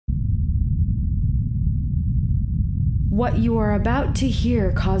What you are about to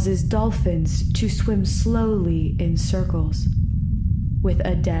hear causes dolphins to swim slowly in circles, with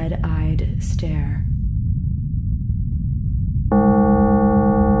a dead-eyed stare.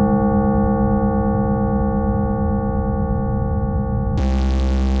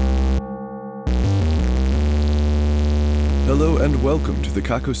 Hello and welcome to the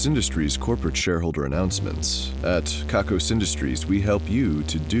Kakos Industries corporate shareholder announcements. At Kakos Industries, we help you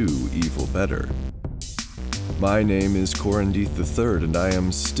to do evil better. My name is Corin III, and I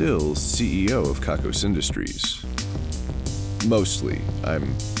am still CEO of Kakos Industries. Mostly.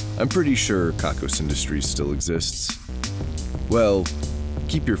 I'm pretty sure Kakos Industries still exists. Well,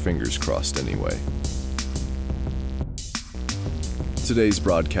 keep your fingers crossed anyway. Today's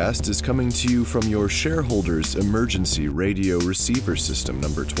broadcast is coming to you from your shareholders' emergency radio receiver system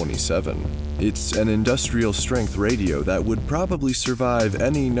number 27. It's an industrial-strength radio that would probably survive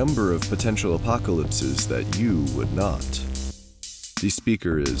any number of potential apocalypses that you would not. The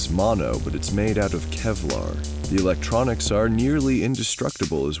speaker is mono, but it's made out of Kevlar. The electronics are nearly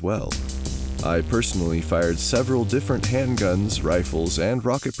indestructible as well. I personally fired several different handguns, rifles, and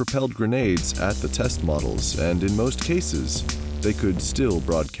rocket-propelled grenades at the test models, and in most cases, they could still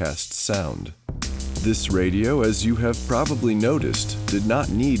broadcast sound. This radio, as you have probably noticed, did not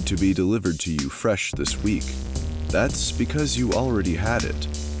need to be delivered to you fresh this week. That's because you already had it,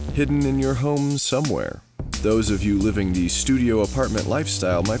 hidden in your home somewhere. Those of you living the studio apartment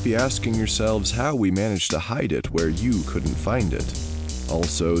lifestyle might be asking yourselves how we managed to hide it where you couldn't find it.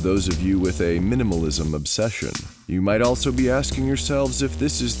 Also, those of you with a minimalism obsession, you might also be asking yourselves if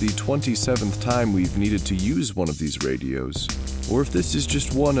this is the 27th time we've needed to use one of these radios, or if this is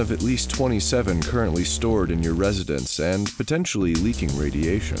just one of at least 27 currently stored in your residence and potentially leaking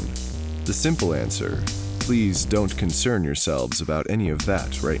radiation. The simple answer: please don't concern yourselves about any of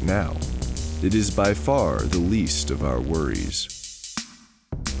that right now. It is by far the least of our worries.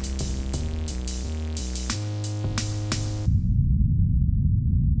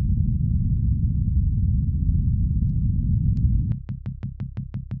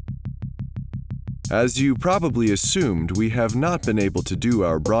 As you probably assumed, we have not been able to do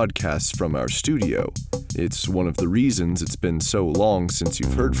our broadcasts from our studio. It's one of the reasons it's been so long since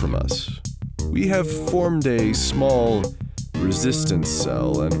you've heard from us. We have formed a small resistance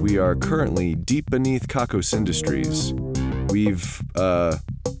cell, and we are currently deep beneath Kakos Industries. We've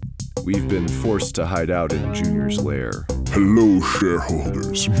been forced to hide out in Junior's lair. Hello,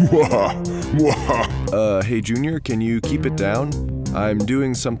 shareholders. Hey Junior, can you keep it down? I'm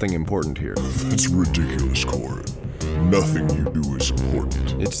doing something important here. That's ridiculous, Corin. Nothing you do is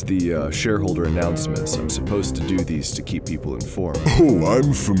important. It's the shareholder announcements. I'm supposed to do these to keep people informed. Oh,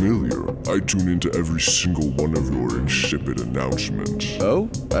 I'm familiar. I tune into every single one of your insipid announcements. Oh?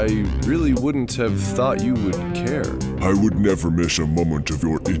 I really wouldn't have thought you would care. I would never miss a moment of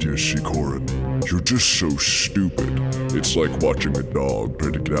your idiocy, Corin. You're just so stupid. It's like watching a dog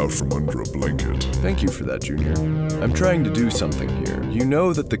try to get out from under a blanket. Thank you for that, Junior. I'm trying to do something here. You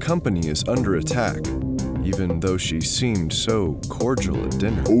know that the company is under attack, even though she seemed so cordial at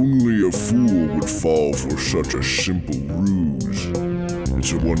dinner. Only a fool would fall for such a simple ruse.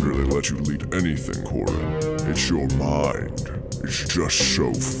 It's a wonder they let you lead anything, Corin. It's your mind. It's just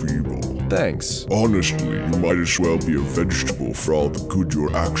so feeble. Thanks. Honestly, you might as well be a vegetable for all the good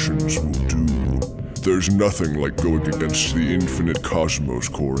your actions will do. There's nothing like going against the infinite cosmos,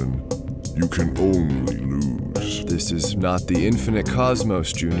 Corin. You can only lose. This is not the infinite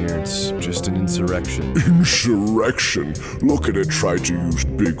cosmos, Junior. It's just an insurrection. Insurrection? Look at it try to use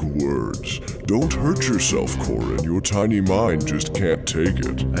big words. Don't hurt yourself, Corin. Your tiny mind just can't take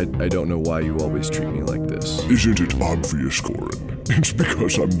it. I don't know why you always treat me like this. Isn't it obvious, Corin? It's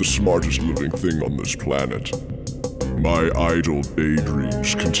because I'm the smartest living thing on this planet. My idle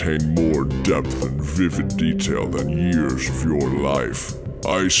daydreams contain more depth and vivid detail than years of your life.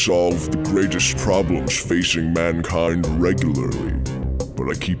 I solve the greatest problems facing mankind regularly, but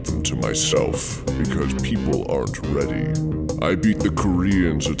I keep them to myself because people aren't ready. I beat the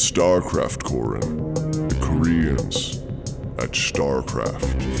Koreans at StarCraft, Corin. The Koreans at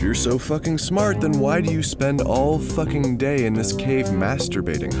StarCraft. If you're so fucking smart, then why do you spend all fucking day in this cave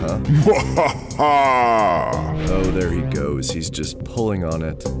masturbating, huh? Oh, there he goes. He's just pulling on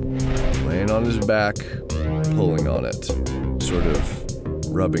it. Laying on his back, pulling on it. Sort of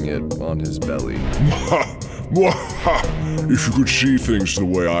rubbing it on his belly. If you could see things the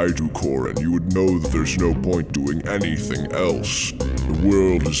way I do, Corin, you would know that there's no point doing anything else. The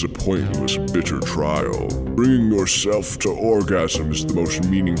world is a pointless, bitter trial. Bringing yourself to orgasm is the most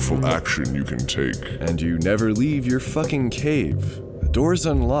meaningful action you can take. And you never leave your fucking cave. The door's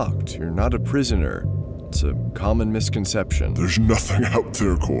unlocked. You're not a prisoner. It's a common misconception. There's nothing out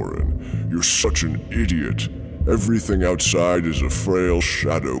there, Corin. You're such an idiot. Everything outside is a frail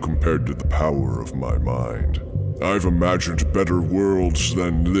shadow compared to the power of my mind. I've imagined better worlds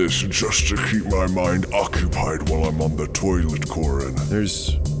than this just to keep my mind occupied while I'm on the toilet, Corin.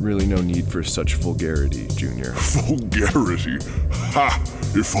 There's really no need for such vulgarity, Junior. Vulgarity? Ha!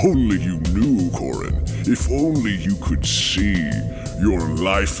 If only you knew, Corin. If only you could see. Your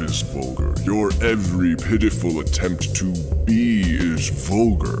life is vulgar. Your every pitiful attempt to be is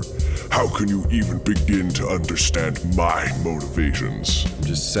vulgar. How can you even begin to understand my motivations? I'm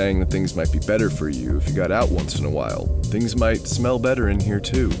just saying that things might be better for you if you got out once in a while. Things might smell better in here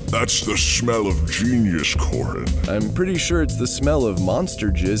too. That's the smell of genius, Corin. I'm pretty sure it's the smell of monster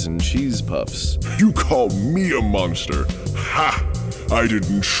jizz and cheese puffs. You call me a monster? Ha! I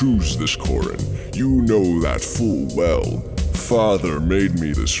didn't choose this, Corin. You know that full well. Father made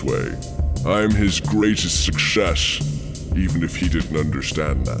me this way. I'm his greatest success, even if he didn't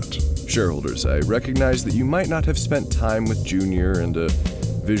understand that. Shareholders, I recognize that you might not have spent time with Junior, and a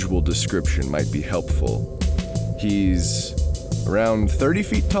visual description might be helpful. He's around 30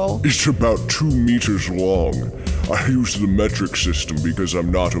 feet tall? It's about 2 meters long. I use the metric system because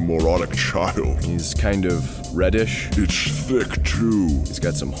I'm not a moronic child. He's kind of reddish. It's thick, too. He's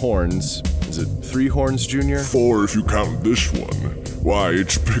got some horns. Is it 3 horns, Junior? 4 if you count this one. Why,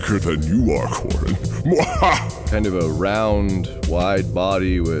 it's bigger than you are, Corin. Mwaha! Kind of a round, wide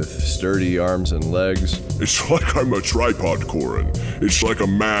body with sturdy arms and legs. It's like I'm a tripod, Corin. It's like a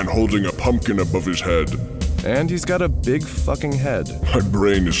man holding a pumpkin above his head. And he's got a big fucking head. My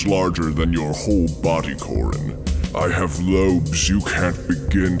brain is larger than your whole body, Corin. I have lobes you can't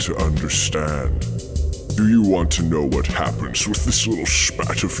begin to understand. Do you want to know what happens with this little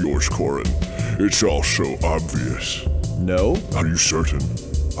spat of yours, Corin? It's all so obvious. No? Are you certain?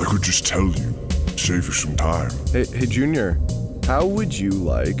 I could just tell you. Save you some time. Hey, Junior, how would you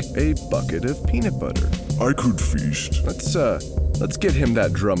like a bucket of peanut butter? I could feast. Let's get him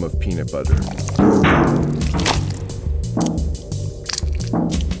that drum of peanut butter.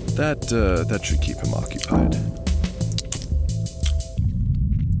 That should keep him occupied.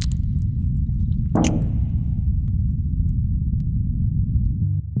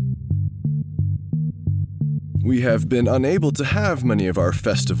 We have been unable to have many of our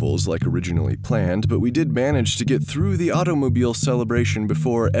festivals like originally planned, but we did manage to get through the automobile celebration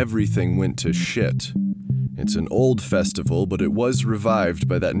before everything went to shit. It's an old festival, but it was revived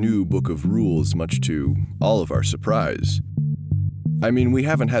by that new book of rules, much to all of our surprise. I mean, we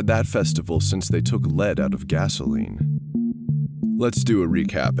haven't had that festival since they took lead out of gasoline. Let's do a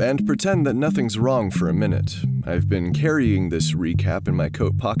recap, and pretend that nothing's wrong for a minute. I've been carrying this recap in my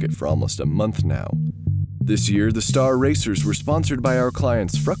coat pocket for almost a month now. This year, the Star Racers were sponsored by our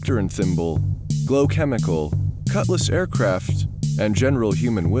clients Fructor and Thimble, Glow Chemical, Cutlass Aircraft, and General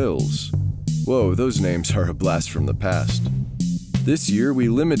Human Wills. Whoa, those names are a blast from the past. This year, we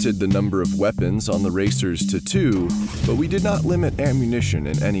limited the number of weapons on the racers to 2, but we did not limit ammunition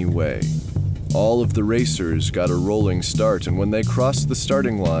in any way. All of the racers got a rolling start, and when they crossed the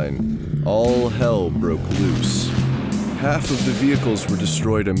starting line, all hell broke loose. Half of the vehicles were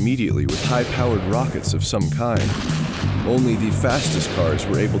destroyed immediately with high-powered rockets of some kind. Only the fastest cars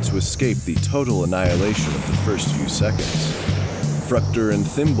were able to escape the total annihilation of the first few seconds. Fructor and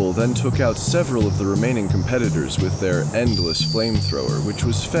Thimble then took out several of the remaining competitors with their endless flamethrower, which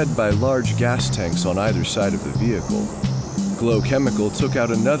was fed by large gas tanks on either side of the vehicle. Glow Chemical took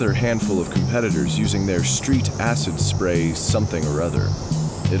out another handful of competitors using their street acid spray something or other.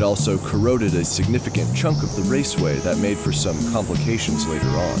 It also corroded a significant chunk of the raceway that made for some complications later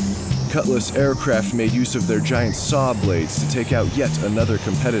on. Cutlass Aircraft made use of their giant saw blades to take out yet another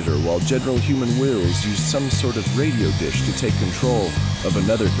competitor, while General Human Wills used some sort of radio dish to take control of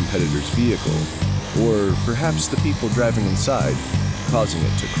another competitor's vehicle. Or perhaps the people driving inside, causing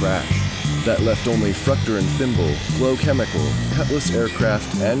it to crash. That left only Fructor and Thimble, Glow Chemical, Cutlass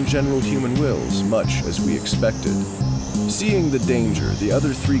Aircraft, and General Human Wills, much as we expected. Seeing the danger, the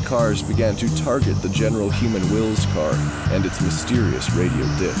other 3 cars began to target the General Human Wills car and its mysterious radio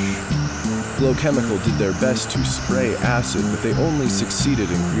dish. Glow Chemical did their best to spray acid, but they only succeeded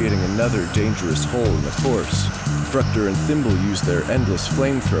in creating another dangerous hole in the course. Fructor and Thimble used their endless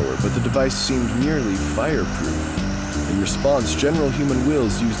flamethrower, but the device seemed nearly fireproof. In response, General Human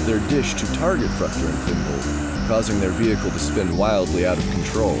Wills used their dish to target Fructor and Thimble, causing their vehicle to spin wildly out of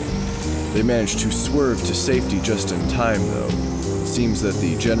control. They managed to swerve to safety just in time, though. It seems that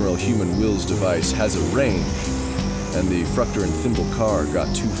the General Human Wills device has a range, and the Fructor and Thimble car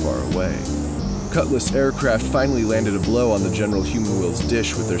got too far away. Cutlass aircraft finally landed a blow on the General Human Will's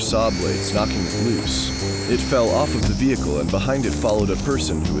dish with their saw blades, knocking it loose. It fell off of the vehicle, and behind it followed a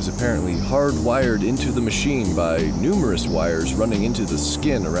person who was apparently hardwired into the machine by numerous wires running into the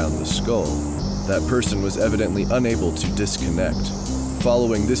skin around the skull. That person was evidently unable to disconnect.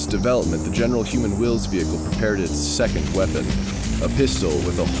 Following this development, the General Human Will's vehicle prepared its second weapon, a pistol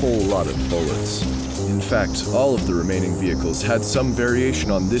with a whole lot of bullets. In fact, all of the remaining vehicles had some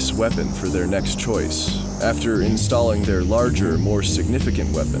variation on this weapon for their next choice. After installing their larger, more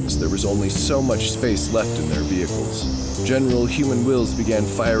significant weapons, there was only so much space left in their vehicles. General Human Wills began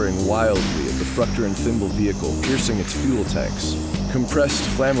firing wildly at the Fructor and Thimble vehicle, piercing its fuel tanks. Compressed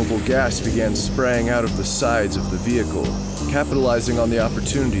flammable gas began spraying out of the sides of the vehicle. Capitalizing on the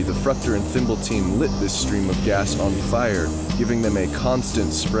opportunity, the Fructor and Thimble team lit this stream of gas on fire, giving them a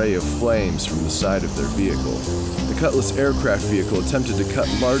constant spray of flames from the side of their vehicle. The Cutlass aircraft vehicle attempted to cut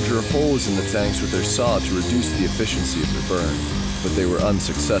larger holes in the tanks with their saw to reduce the efficiency of the burn, but they were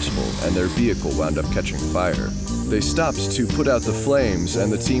unsuccessful, and their vehicle wound up catching fire. They stopped to put out the flames,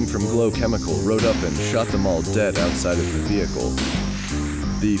 and the team from Glow Chemical rode up and shot them all dead outside of the vehicle.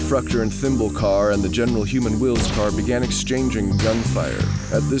 The Fructor and Thimble car and the General Human Wills car began exchanging gunfire.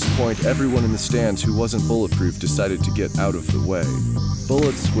 At this point, everyone in the stands who wasn't bulletproof decided to get out of the way.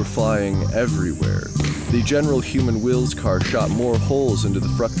 Bullets were flying everywhere. The General Human Wills car shot more holes into the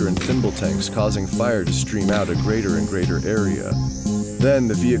Fructor and Thimble tanks, causing fire to stream out a greater and greater area. Then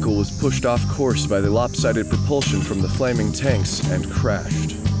the vehicle was pushed off course by the lopsided propulsion from the flaming tanks and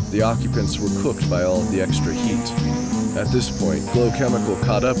crashed. The occupants were cooked by all of the extra heat. At this point, Glow Chemical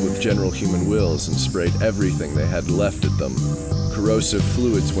caught up with General Human Wills and sprayed everything they had left at them. Corrosive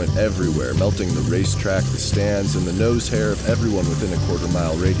fluids went everywhere, melting the racetrack, the stands, and the nose hair of everyone within a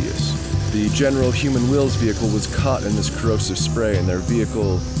quarter-mile radius. The General Human Wills vehicle was caught in this corrosive spray, and their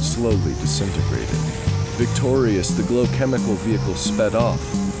vehicle slowly disintegrated. Victorious, the Glow Chemical vehicle sped off.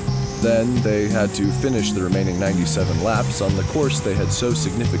 Then they had to finish the remaining 97 laps on the course they had so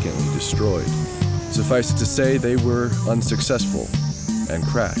significantly destroyed. Suffice it to say, they were unsuccessful, and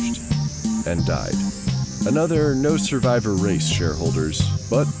crashed, and died. Another no-survivor race, shareholders,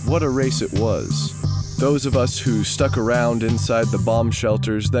 but what a race it was. Those of us who stuck around inside the bomb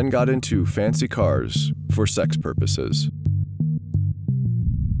shelters then got into fancy cars for sex purposes.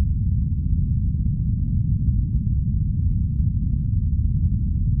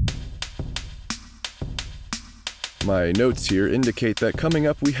 My notes here indicate that coming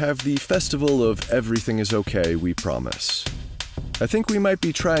up we have the Festival of Everything is Okay, We Promise. I think we might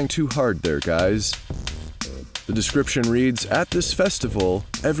be trying too hard there, guys. The description reads, "At this festival,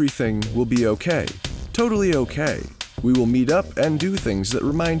 everything will be okay. Totally okay. We will meet up and do things that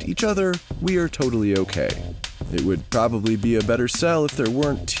remind each other we are totally okay." It would probably be a better sell if there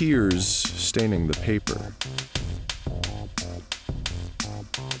weren't tears staining the paper.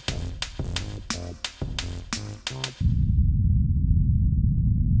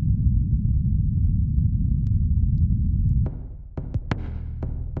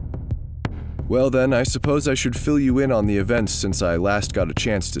 Well then, I suppose I should fill you in on the events since I last got a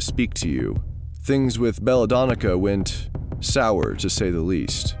chance to speak to you. Things with Belladonna went sour, to say the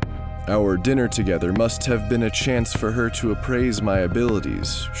least. Our dinner together must have been a chance for her to appraise my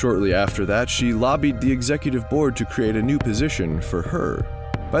abilities. Shortly after that, she lobbied the executive board to create a new position for her.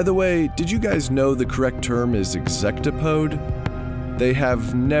 By the way, did you guys know the correct term is exectipode? They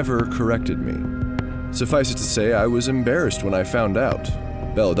have never corrected me. Suffice it to say, I was embarrassed when I found out.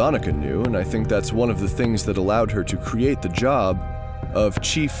 Belladonna knew, and I think that's one of the things that allowed her to create the job of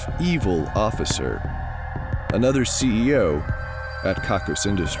Chief Evil Officer, another CEO at Kakos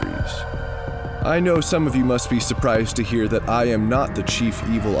Industries. I know some of you must be surprised to hear that I am not the Chief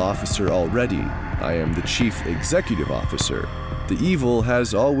Evil Officer already. I am the Chief Executive Officer. The evil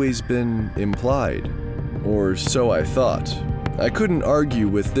has always been implied, or so I thought. I couldn't argue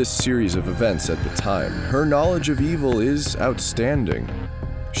with this series of events at the time. Her knowledge of evil is outstanding.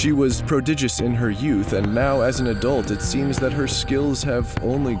 She was prodigious in her youth, and now as an adult it seems that her skills have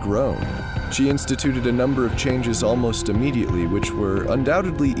only grown. She instituted a number of changes almost immediately which were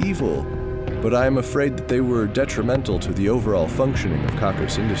undoubtedly evil, but I am afraid that they were detrimental to the overall functioning of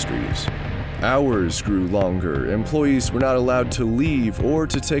Kakos Industries. Hours grew longer, employees were not allowed to leave or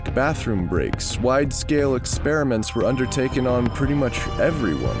to take bathroom breaks, wide-scale experiments were undertaken on pretty much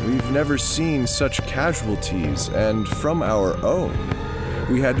everyone. We've never seen such casualties, and from our own.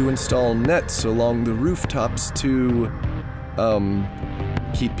 We had to install nets along the rooftops to,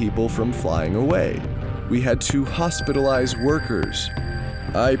 keep people from flying away. We had to hospitalize workers.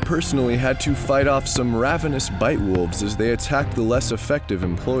 I personally had to fight off some ravenous bite wolves as they attacked the less effective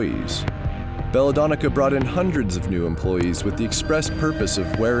employees. Belladonnica brought in hundreds of new employees with the express purpose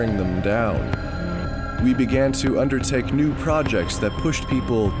of wearing them down. We began to undertake new projects that pushed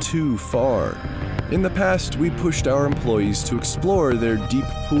people too far. In the past, we pushed our employees to explore their deep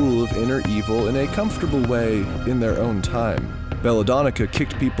pool of inner evil in a comfortable way in their own time. Belladonnica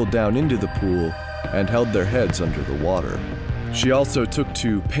kicked people down into the pool and held their heads under the water. She also took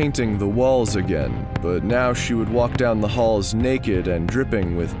to painting the walls again, but now she would walk down the halls naked and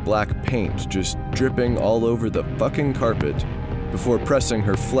dripping with black paint, just dripping all over the fucking carpet, before pressing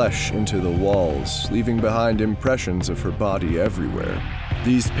her flesh into the walls, leaving behind impressions of her body everywhere.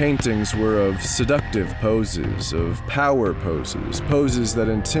 These paintings were of seductive poses, of power poses, poses that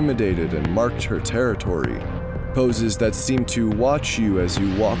intimidated and marked her territory, poses that seemed to watch you as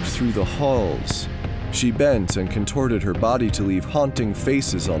you walked through the halls. She bent and contorted her body to leave haunting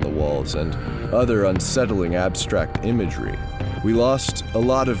faces on the walls and other unsettling abstract imagery. We lost a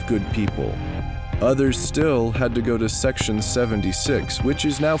lot of good people. Others still had to go to Section 76, which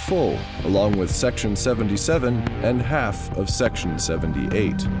is now full, along with Section 77 and half of Section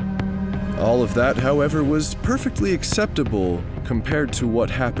 78. All of that, however, was perfectly acceptable compared to what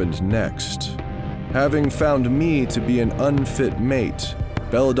happened next. Having found me to be an unfit mate,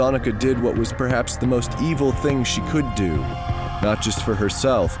 Belladonnica did what was perhaps the most evil thing she could do, not just for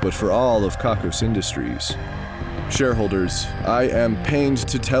herself, but for all of Kakos Industries. Shareholders, I am pained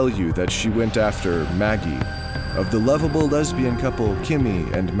to tell you that she went after Maggie, of the lovable lesbian couple Kimmy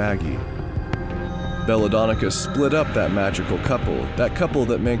and Maggie. Belladonnica split up that magical couple, that couple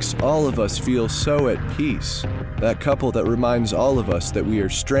that makes all of us feel so at peace, that couple that reminds all of us that we are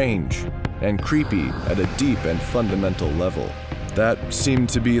strange and creepy at a deep and fundamental level. That seemed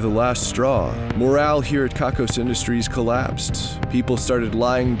to be the last straw. Morale here at Kakos Industries collapsed. People started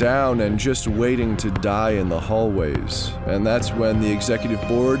lying down and just waiting to die in the hallways. And that's when the executive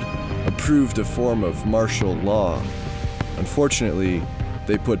board approved a form of martial law. Unfortunately,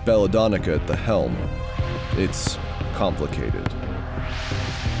 they put Belladonnica at the helm. It's complicated.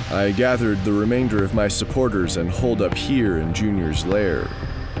 I gathered the remainder of my supporters and holed up here in Junior's lair.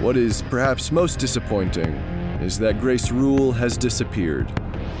 What is perhaps most disappointing is that Grace Rule has disappeared.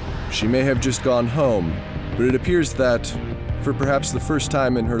 She may have just gone home, but it appears that, for perhaps the first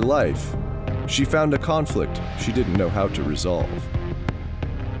time in her life, she found a conflict she didn't know how to resolve.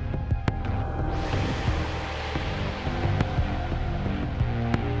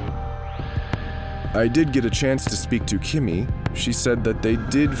 I did get a chance to speak to Kimmy. She said that they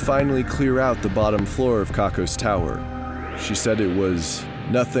did finally clear out the bottom floor of Kakos Tower. She said it was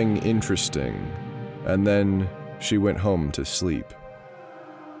nothing interesting. And then she went home to sleep.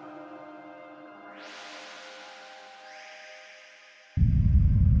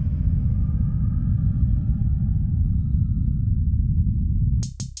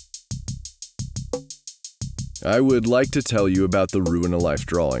 I would like to tell you about the Ruin a Life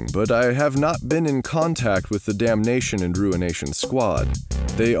drawing, but I have not been in contact with the Damnation and Ruination Squad.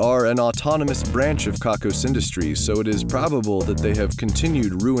 They are an autonomous branch of Kakos Industries, so it is probable that they have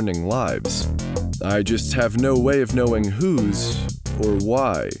continued ruining lives. I just have no way of knowing whose or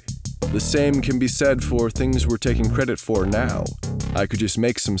why. The same can be said for things we're taking credit for now. I could just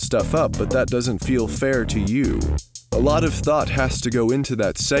make some stuff up, but that doesn't feel fair to you. A lot of thought has to go into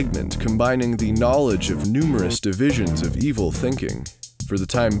that segment, combining the knowledge of numerous divisions of evil thinking. For the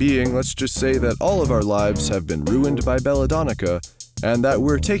time being, let's just say that all of our lives have been ruined by Belladonnica, and that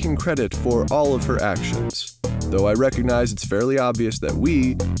we're taking credit for all of her actions. Though I recognize it's fairly obvious that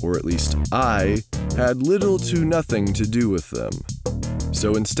we, or at least I, had little to nothing to do with them.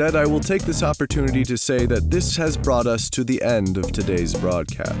 So instead, I will take this opportunity to say that this has brought us to the end of today's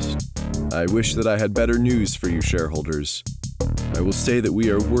broadcast. I wish that I had better news for you shareholders. I will say that we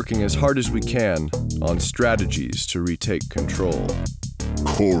are working as hard as we can on strategies to retake control.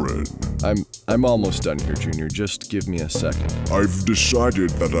 Corin. I'm almost done here, Junior. Just give me a second. I've decided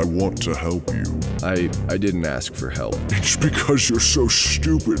that I want to help you. I didn't ask for help. It's because you're so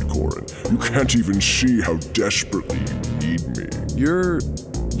stupid, Corin. You can't even see how desperately you need me.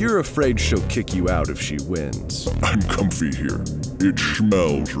 You're afraid she'll kick you out if she wins. I'm comfy here. It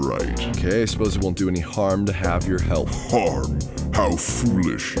smells right. Okay, I suppose it won't do any harm to have your help. Harm? How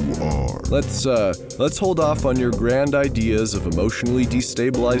foolish you are. Let's hold off on your grand ideas of emotionally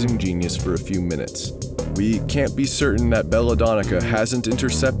destabilizing genius for a few minutes. We can't be certain that Belladonnica hasn't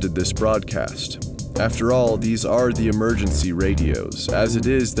intercepted this broadcast. After all, these are the emergency radios. As it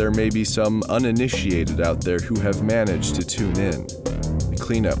is, there may be some uninitiated out there who have managed to tune in.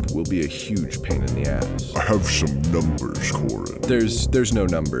 cleanup will be a huge pain in the ass. I have some numbers, Corin. There's no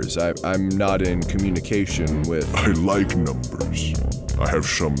numbers. I'm not in communication with... I like numbers. I have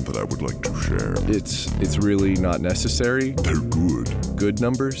some that I would like to share. It's really not necessary? They're good. Good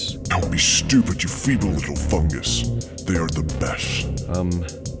numbers? Don't be stupid, you feeble little fungus. They are the best.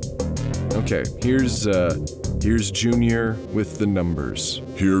 Okay, here's Junior with the numbers.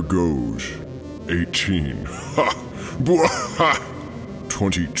 Here goes. 18. Ha! Bwah! Ha!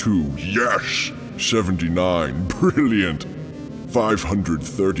 22. Yes! 79. Brilliant.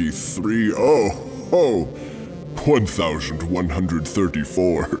 533. Oh!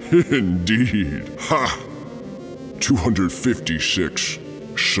 1,134. Indeed. Ha! 256.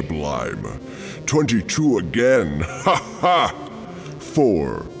 Sublime. 22 again. Ha ha!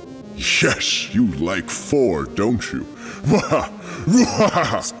 4. Yes, you like 4, don't you?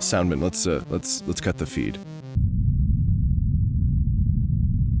 Soundman, let's cut the feed.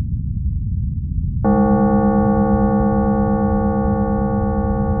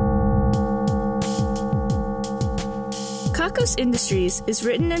 Kakos Industries is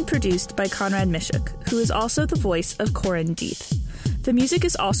written and produced by Conrad Mishuk, who is also the voice of Corin. The music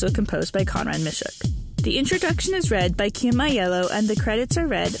is also composed by Conrad Mishuk. The introduction is read by Kim Aiello, and the credits are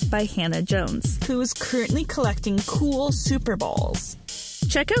read by Hannah Jones, who is currently collecting cool Super Balls.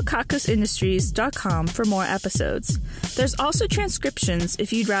 Check out kakosindustries.com for more episodes. There's also transcriptions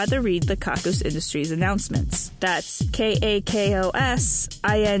if you'd rather read the Kakos Industries announcements. That's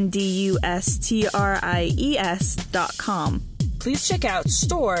KAKOSINDUSTRIES.com. Please check out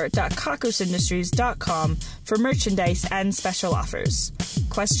store.kakosindustries.com for merchandise and special offers.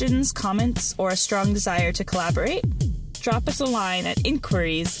 Questions, comments, or a strong desire to collaborate? Drop us a line at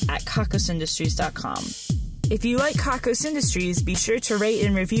inquiries@kakosindustries.com. If you like Kakos Industries, be sure to rate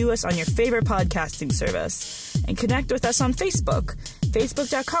and review us on your favorite podcasting service. And connect with us on Facebook,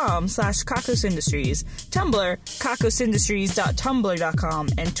 facebook.com/Kakos Industries, Tumblr, kakosindustries.tumblr.com,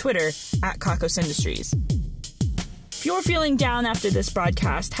 and Twitter @Kakos Industries. If you're feeling down after this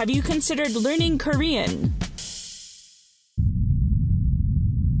broadcast, have you considered learning Korean?